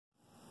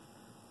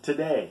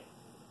Today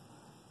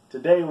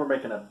we're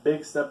making a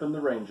big step in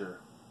the Ranger.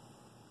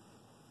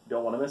 You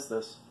don't want to miss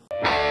this.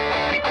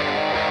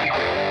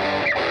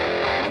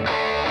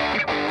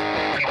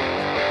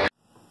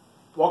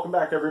 Welcome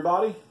back,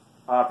 everybody.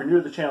 If you're new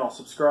to the channel,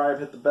 subscribe,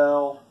 hit the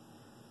bell,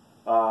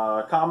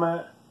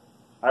 comment.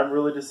 I haven't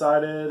really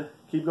decided.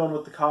 Keep going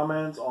with the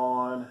comments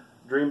on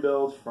dream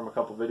builds from a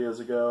couple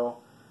videos ago,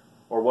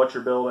 or what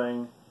you're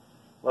building.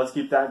 Let's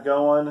keep that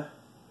going.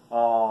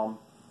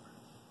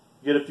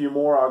 Get a few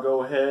more, I'll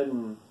go ahead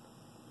and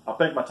I'll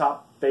pick my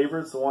top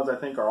favorites, the ones I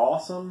think are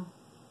awesome.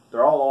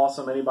 They're all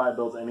awesome. Anybody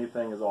builds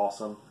anything is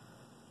awesome.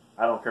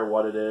 I don't care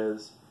what it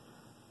is.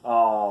 But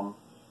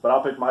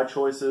I'll pick my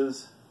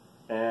choices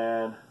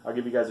and I'll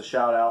give you guys a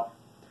shout out.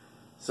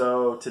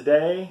 So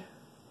today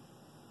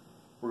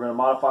we're going to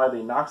modify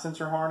the knock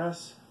sensor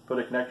harness, put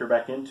a connector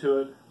back into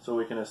it so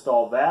we can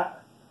install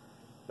that.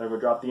 Then we'll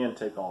drop the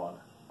intake on.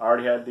 I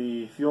already had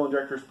the fuel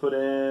injectors put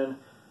in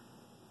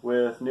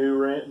with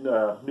new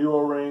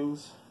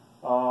O-rings.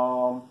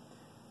 I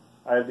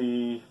have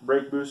the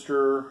brake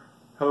booster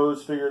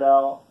hose figured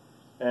out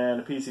and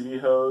a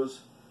PCV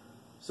hose.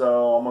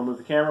 So I'm going to move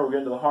the camera, we'll get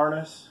into the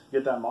harness,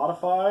 get that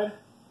modified,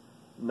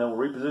 and then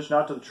we'll reposition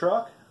out to the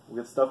truck,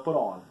 we'll get stuff put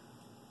on.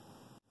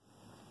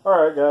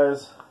 Alright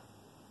guys,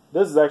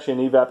 this is actually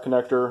an evap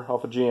connector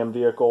off a GM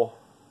vehicle.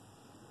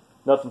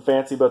 Nothing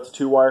fancy, but it's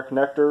a 2-wire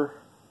connector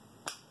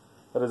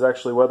that is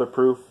actually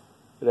weatherproof.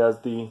 It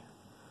has the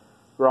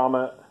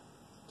grommet,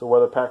 it's a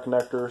weather pack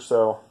connector,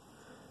 so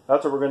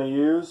that's what we're going to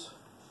use.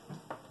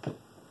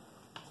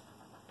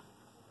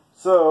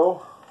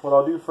 So what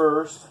I'll do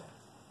first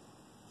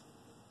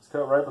is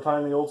cut right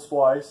behind the old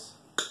splice.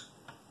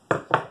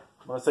 I'm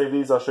going to save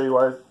these, I'll show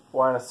you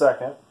why in a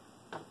second.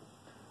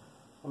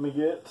 Let me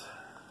get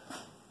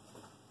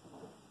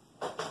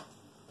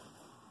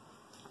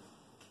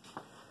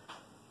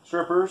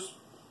strippers.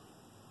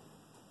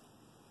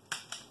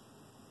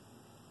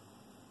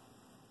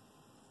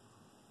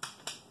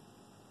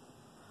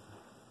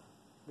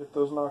 Get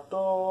those knocked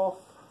off.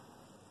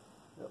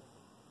 Yep.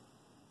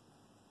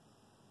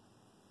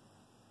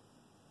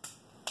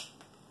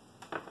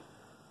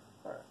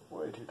 Alright,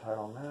 way too tight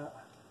on that.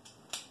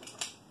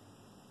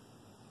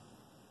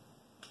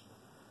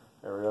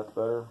 There we go, that's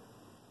better.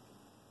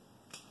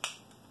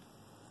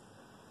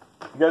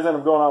 If you guys end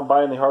up going out and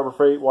buying the Harbor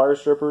Freight wire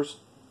strippers,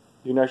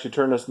 you can actually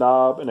turn this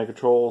knob and it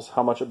controls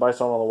how much it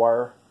bites on the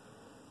wire.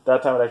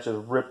 That time it actually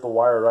just ripped the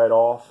wire right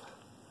off.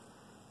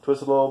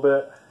 Twist it a little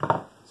bit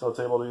so it's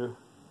able to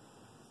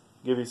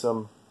give you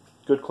some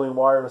good clean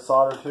wire to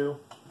solder to.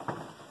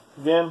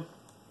 Again,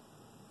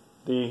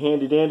 the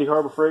handy dandy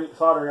Harbor Freight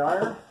soldering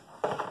iron.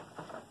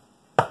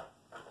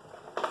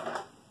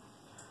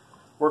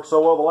 Worked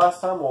so well the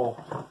last time,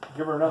 we'll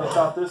give her another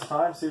shot this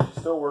time, see if she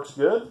still works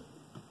good.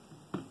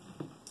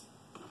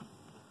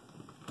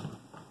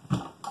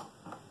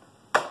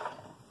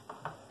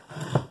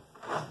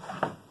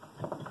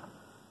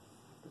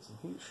 Get some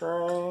heat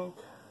shrink.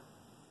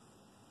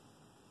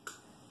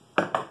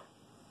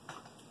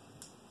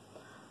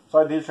 So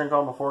I did heat shrink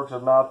on before,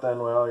 because if not, then,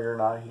 well, you're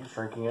not heat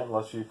shrinking it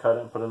unless you cut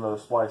it and put another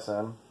splice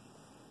in.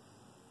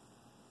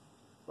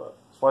 But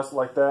splice it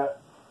like that.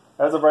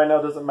 As of right now,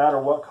 it doesn't matter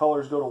what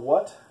colors go to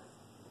what.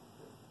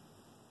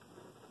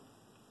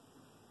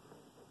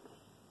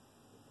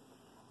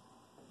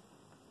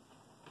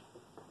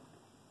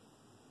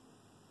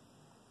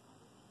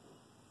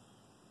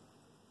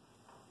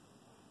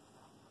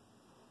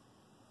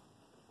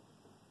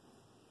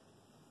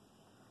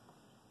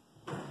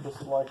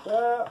 Just like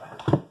that.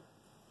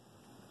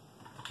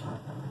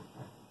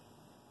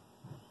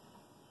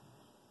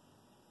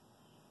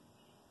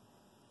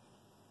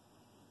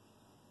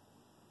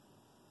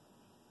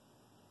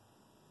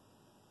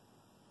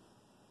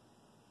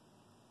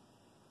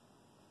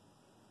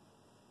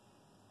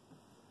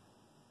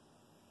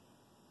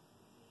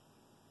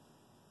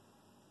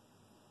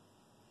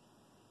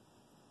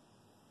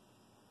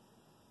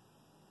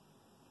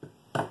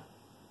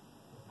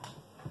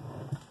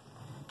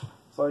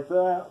 Just like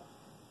that.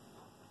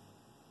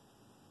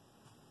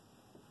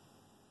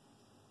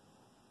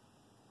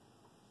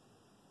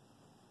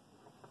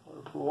 Let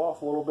it cool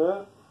off a little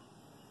bit.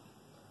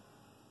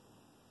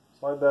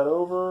 Slide that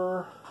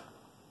over.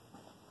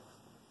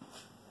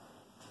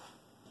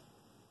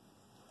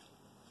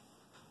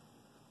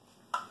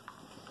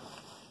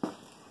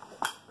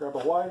 Grab a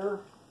lighter.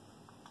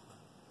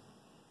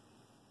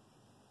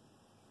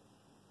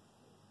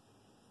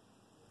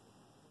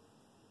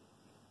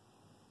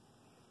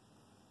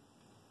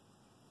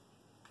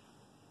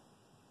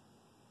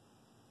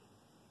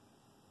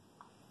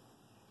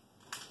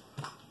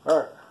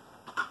 Alright,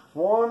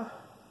 one.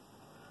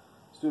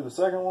 Let's do the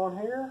second one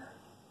here.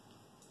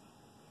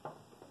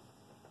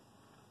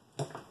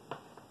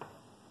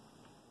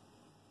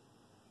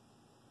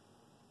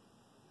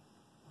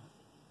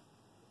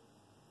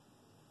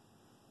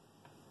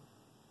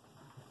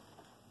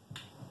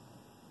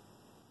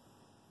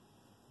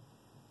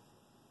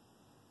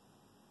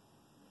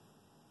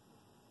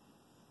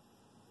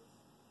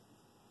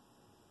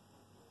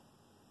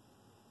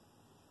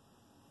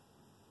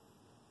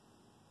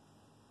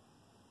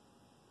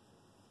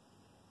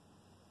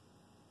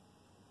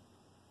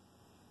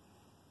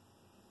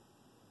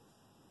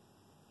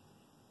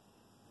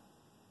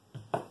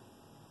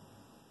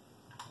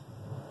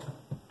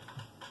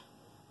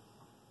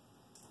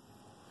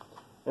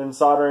 in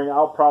soldering.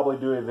 I'll probably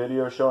do a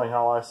video showing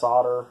how I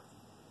solder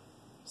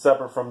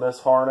separate from this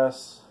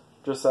harness,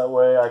 just that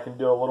way I can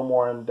do a little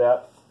more in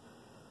depth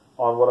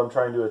on what I'm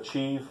trying to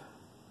achieve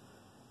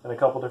and a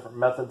couple different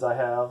methods I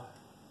have.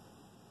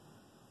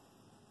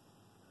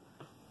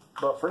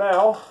 But for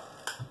now,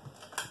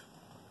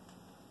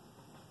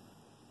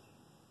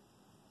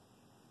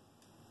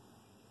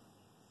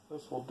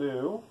 this will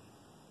do.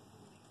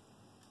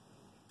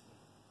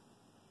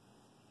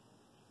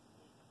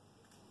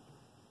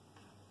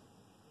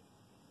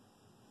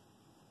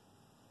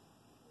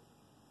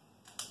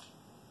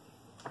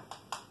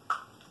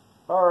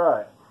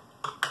 Alright,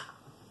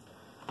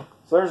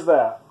 so there's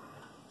that.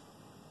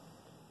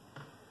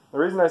 The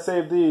reason I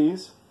saved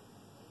these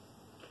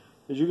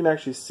is you can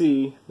actually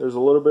see there's a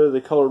little bit of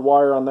the colored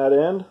wire on that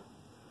end,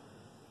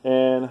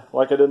 and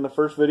like I did in the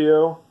first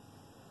video,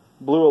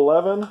 blue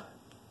 11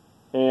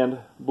 and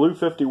blue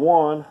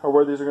 51 are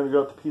where these are going to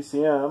go at the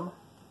PCM.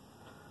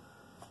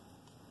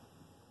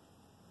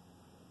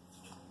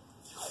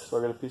 So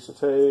I got a piece of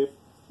tape,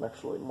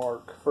 actually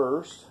mark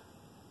first.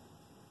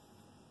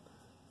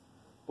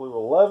 Blue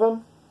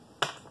 11,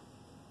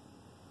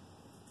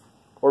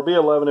 or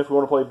B11 if we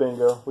want to play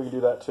bingo. We can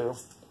do that too.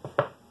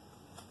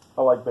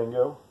 I like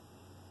bingo.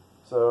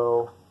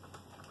 So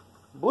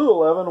blue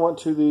 11 went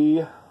to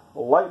the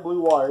light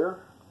blue wire.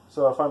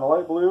 So I find the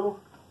light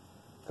blue,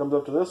 comes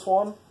up to this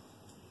one.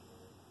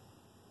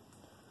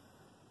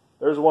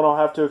 There's one I'll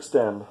have to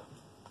extend.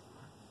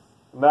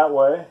 And that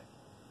way,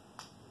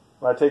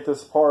 when I take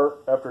this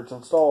apart after it's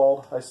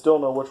installed, I still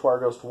know which wire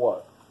goes to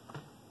what.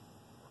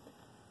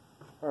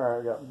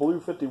 Alright, I got blue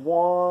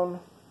 51.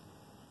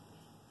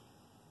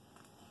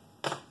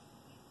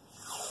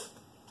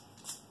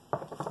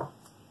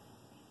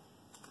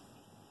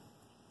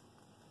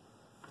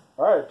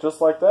 Alright, just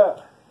like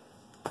that.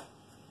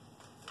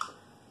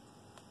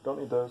 Don't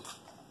need those.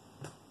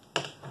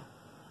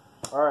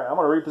 Alright, I'm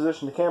going to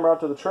reposition the camera out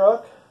to the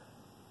truck,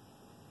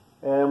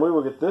 and we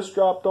will get this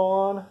dropped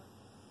on,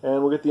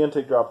 and we'll get the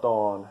intake dropped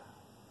on.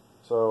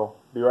 So,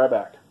 be right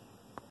back.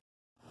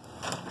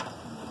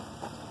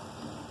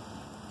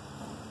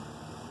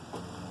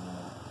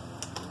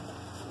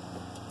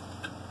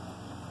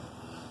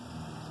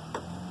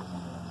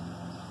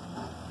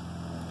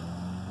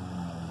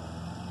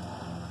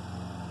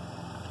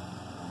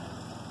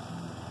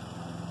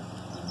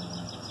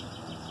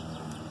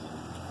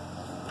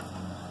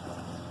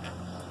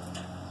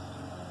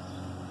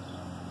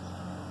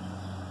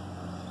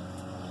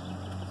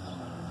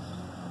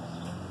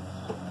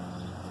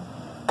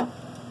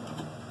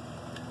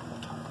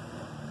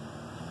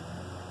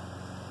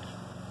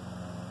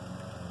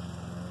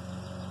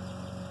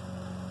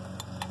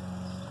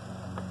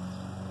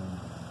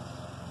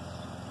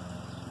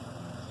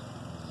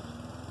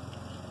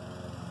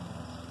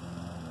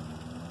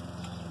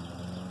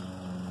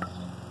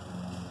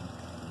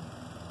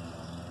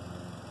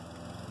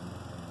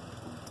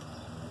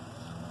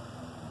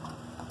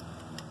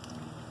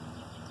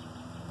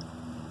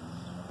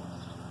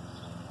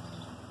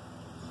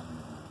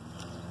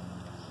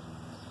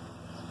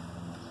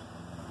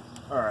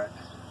 Alright,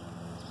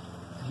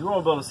 you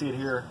won't be able to see it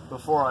here.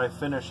 Before I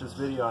finish this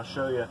video, I'll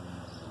show you.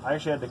 I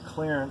actually had to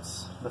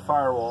clearance the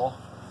firewall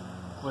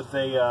with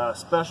a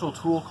special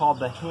tool called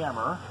the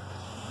hammer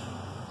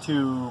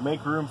to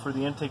make room for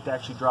the intake to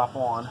actually drop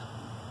on.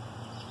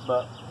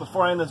 But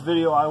before I end this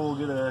video, I will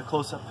get a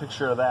close-up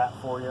picture of that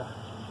for you,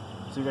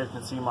 so you guys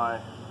can see my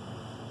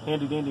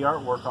handy-dandy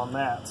artwork on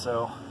that.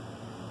 So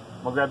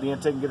I'm gonna grab the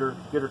intake and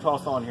get her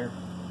tossed on here.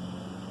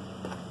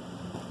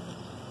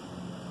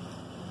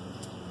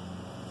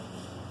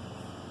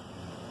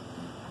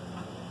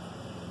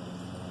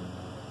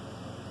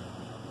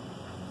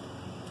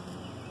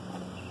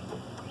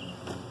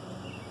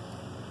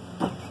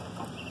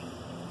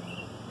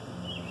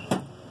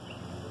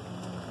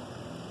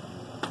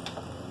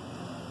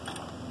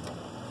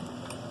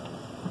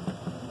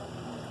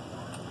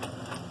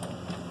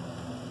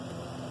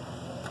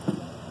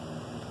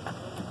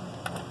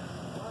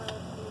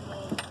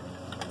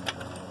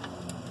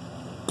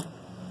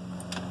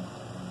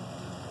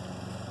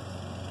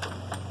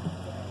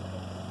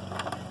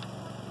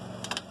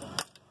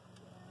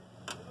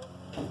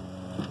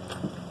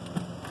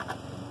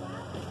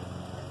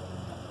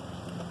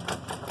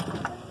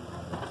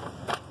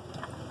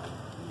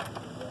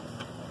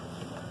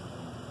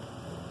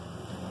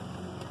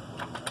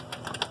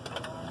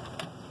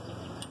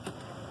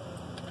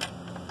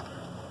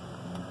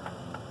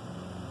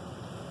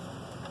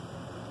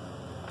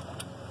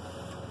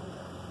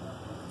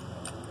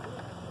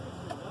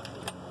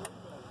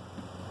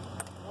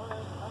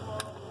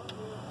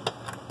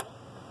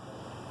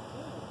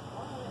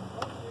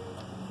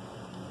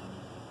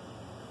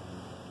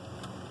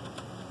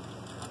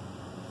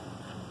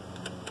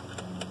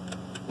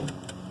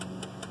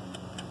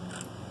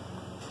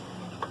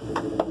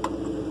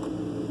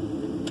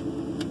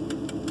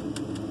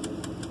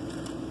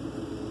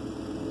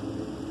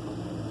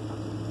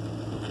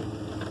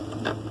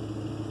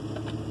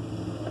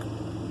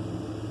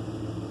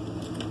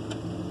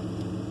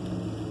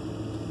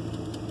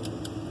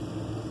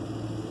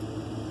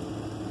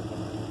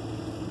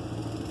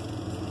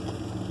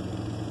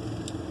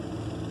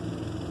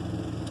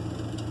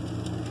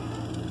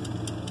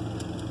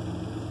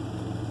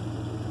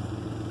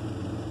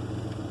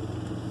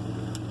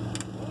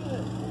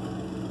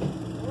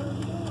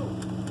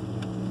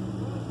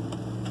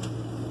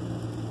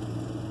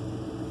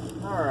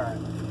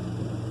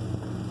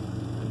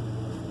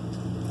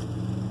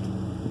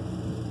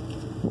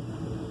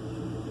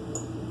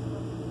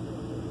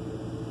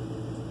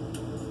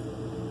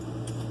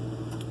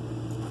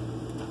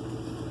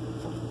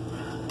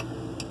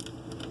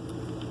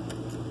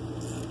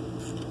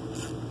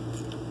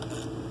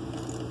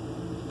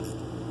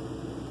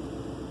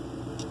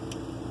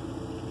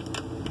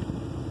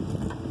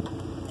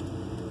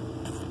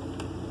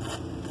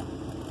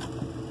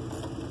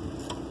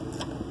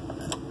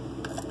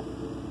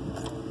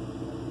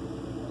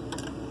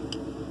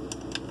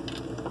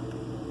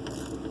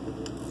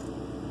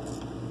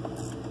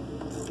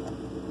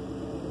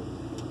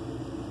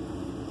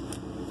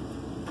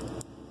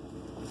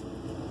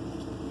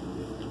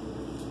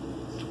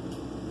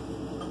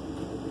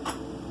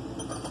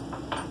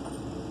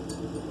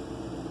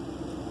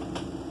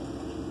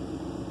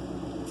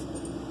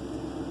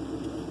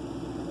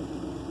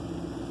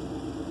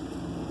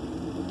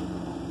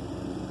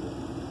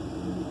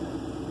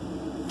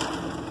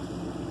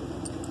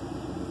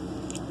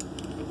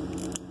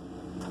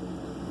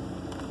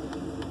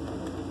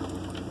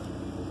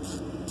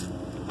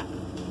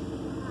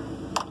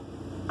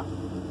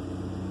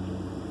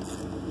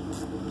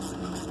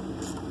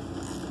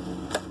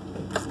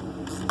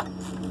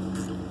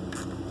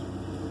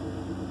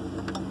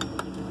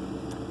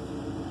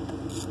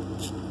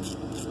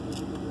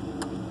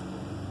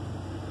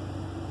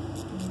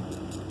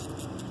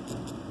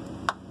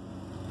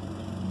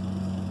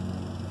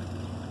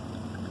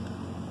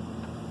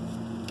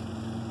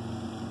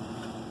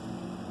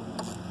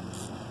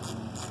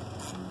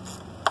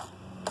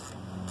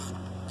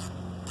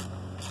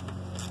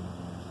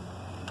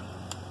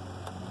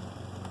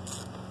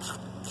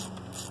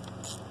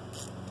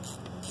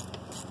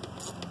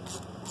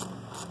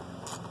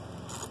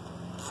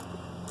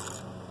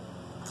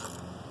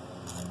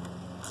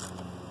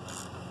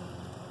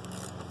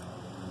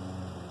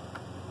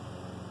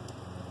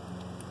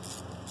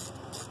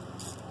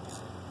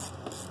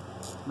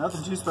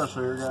 Nothing too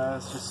special here,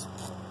 guys. Just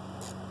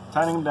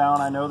tightening them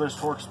down. I know there's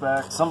torque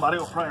spec. Somebody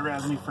will probably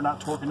razz me for not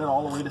torquing it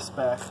all the way to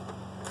spec,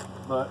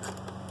 but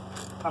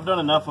I've done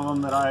enough of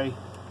them that I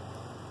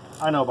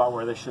know about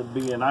where they should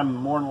be, and I'm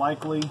more than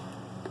likely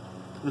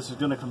this is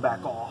going to come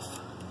back off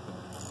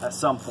at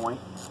some point.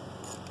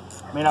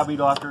 May not be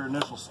till after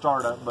initial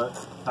startup, but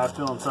I have a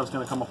feeling stuff's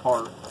going to come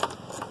apart.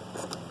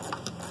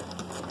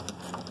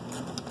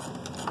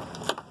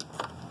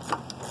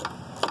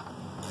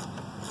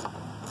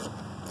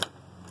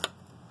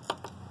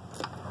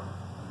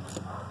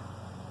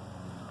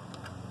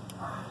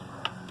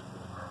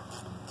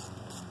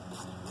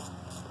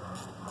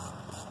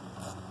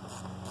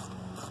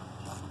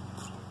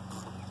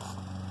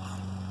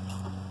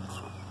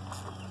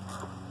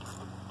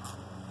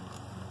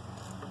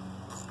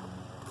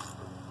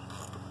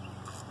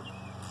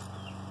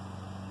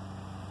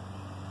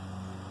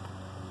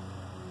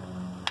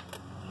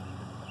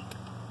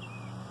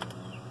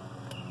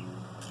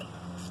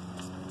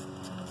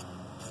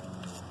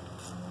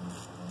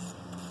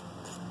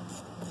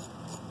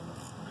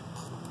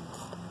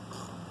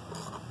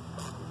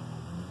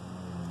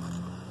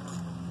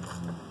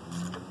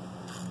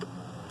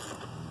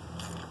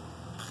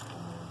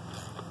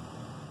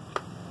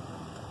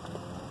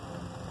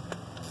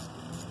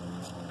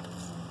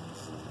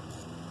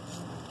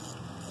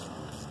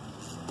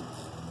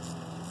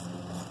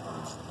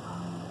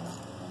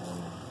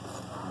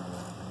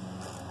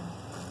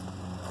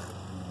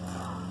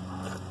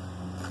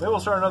 Maybe we'll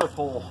start another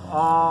poll.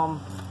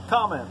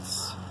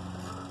 Comments.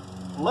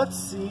 Let's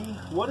see,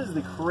 what is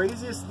the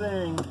craziest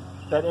thing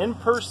that in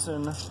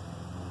person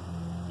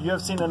you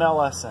have seen an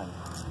LS in?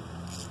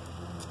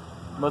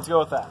 Let's go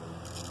with that.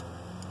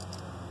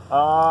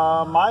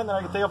 Mine that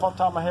I can think of off the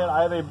top of my head,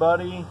 I have a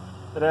buddy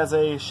that has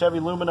a Chevy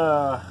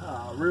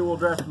Lumina rear-wheel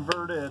drive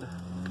converted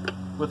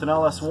with an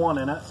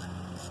LS1 in it.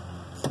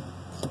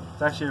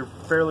 It's actually a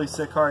fairly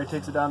sick car. He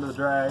takes it down to the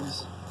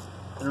drags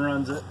and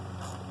runs it.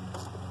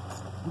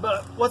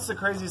 But what's the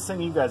craziest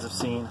thing you guys have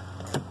seen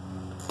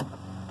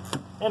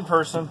in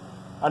person?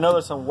 I know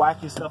there's some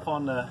wacky stuff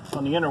on the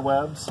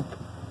interwebs,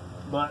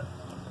 but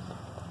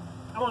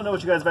I want to know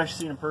what you guys have actually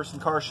seen in person.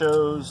 Car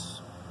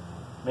shows.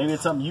 Maybe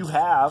it's something you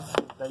have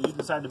that you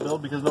decided to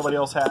build because nobody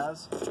else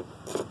has,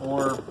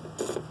 or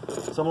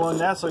something like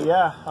that. So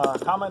yeah,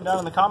 comment down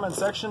in the comment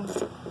section.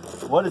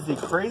 What is the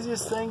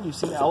craziest thing you've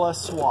seen LS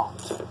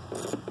swapped?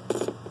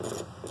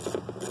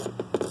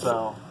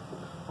 So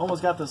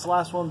almost got this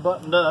last one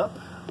buttoned up.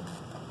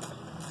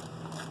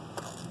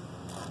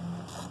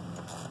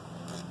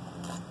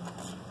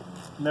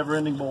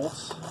 Never-ending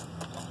bolts.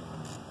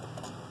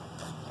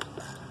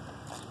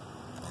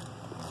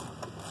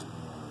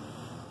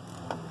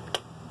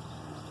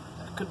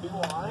 That could be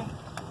why.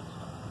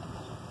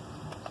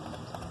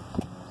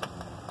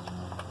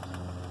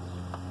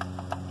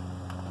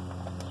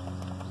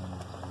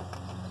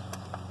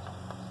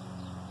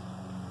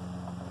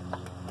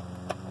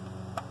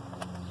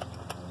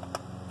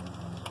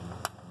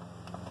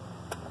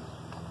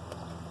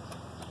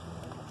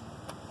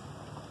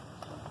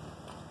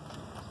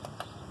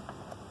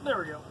 There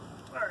we go.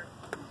 Alright.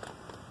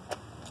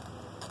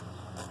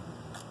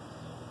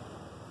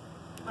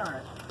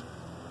 Alright.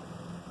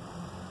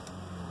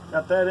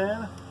 Got that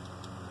in.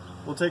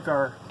 We'll take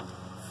our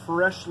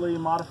freshly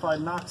modified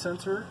knock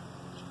sensor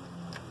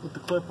with the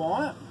clip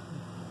on it.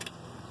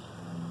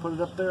 Put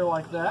it up there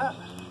like that.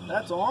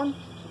 That's on.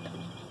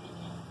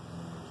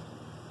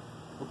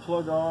 We'll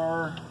plug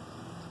our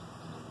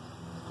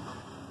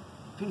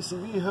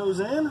PCV hose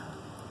in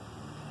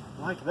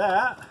like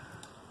that.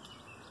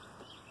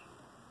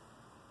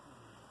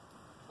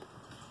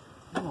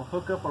 We'll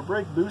hook up our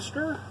brake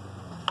booster.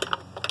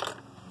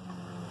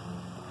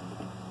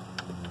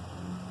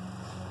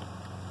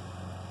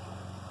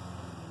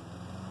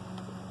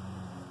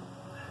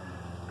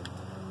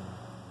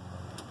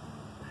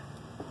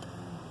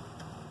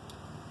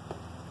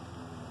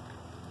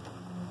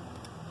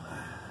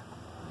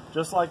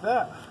 Just like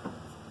that.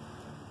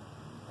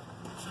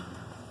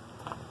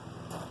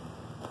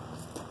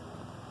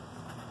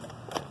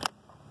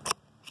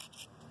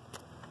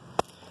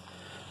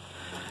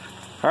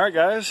 All right,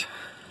 guys.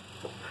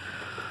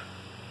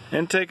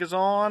 Intake is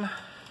on.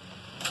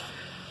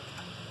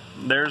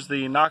 There's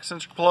the knock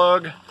sensor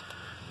plug,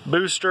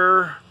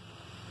 booster,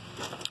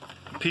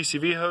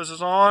 PCV hose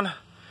is on.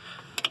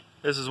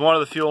 This is one of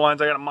the fuel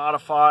lines I got to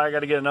modify. I got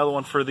to get another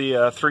one for the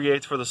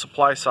 3/8 for the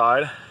supply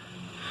side.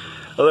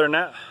 Other than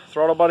that,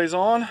 throttle body's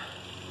on.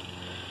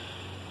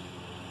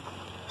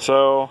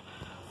 So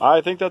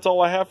I think that's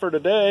all I have for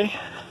today.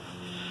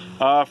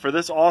 For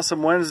this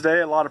awesome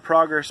Wednesday, a lot of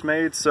progress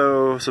made.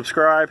 So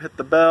subscribe, hit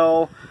the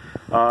bell.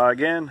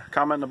 Again,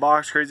 comment in the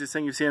box, craziest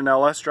thing you've seen an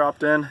LS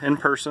dropped in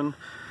person.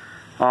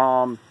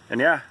 And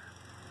yeah,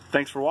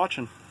 thanks for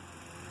watching.